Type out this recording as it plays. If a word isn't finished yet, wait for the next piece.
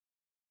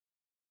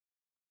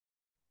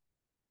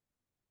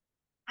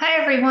Hi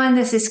everyone,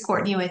 this is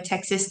Courtney with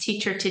Texas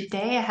Teacher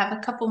Today. I have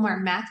a couple more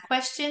math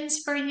questions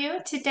for you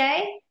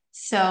today.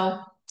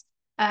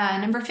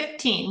 Number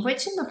 15,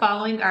 which in the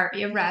following are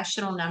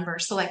irrational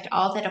numbers? Select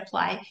all that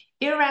apply.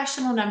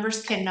 Irrational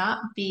numbers cannot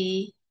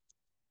be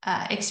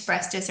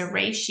expressed as a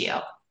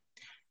ratio.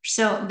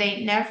 So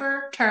they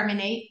never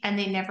terminate and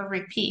they never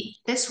repeat.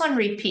 This one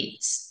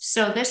repeats.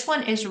 So this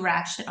one is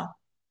rational.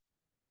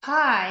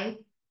 Pi,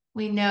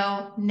 we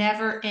know,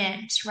 never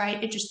ends,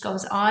 right? It just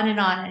goes on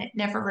and it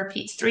never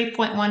repeats.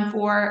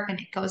 3.14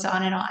 and it goes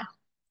on and on.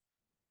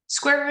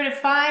 Square root of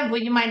 5, well,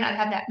 you might not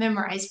have that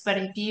memorized, but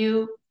if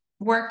you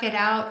work it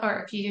out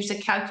or if you use a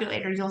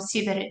calculator, you'll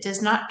see that it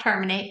does not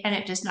terminate and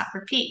it does not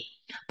repeat.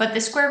 But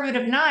the square root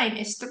of 9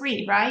 is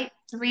 3, right?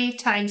 3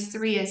 times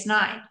 3 is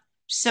 9.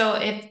 So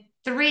if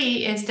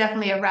 3 is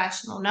definitely a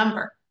rational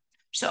number.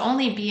 So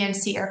only B and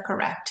C are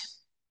correct.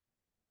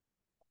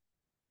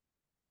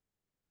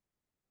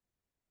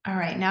 All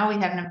right, now we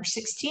have number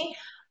 16.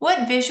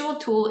 What visual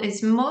tool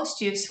is most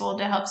useful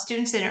to help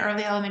students in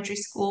early elementary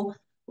school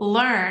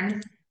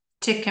learn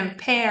to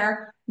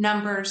compare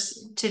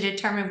numbers to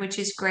determine which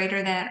is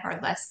greater than or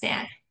less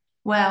than?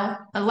 Well,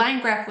 a line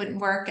graph wouldn't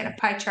work, and a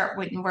pie chart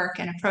wouldn't work,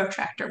 and a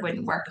protractor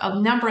wouldn't work.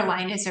 A number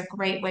line is a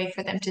great way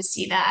for them to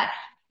see that.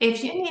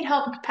 If you need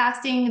help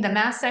passing the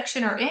math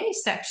section or any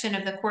section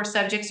of the core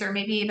subjects, or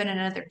maybe even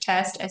another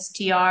test,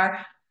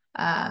 STR,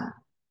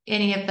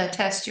 any of the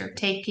tests you're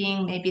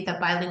taking, maybe the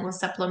bilingual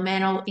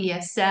supplemental,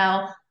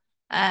 ESL,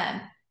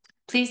 um,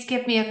 please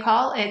give me a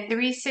call at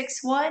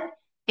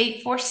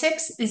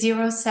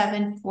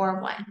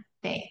 361-846-0741.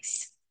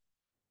 Thanks.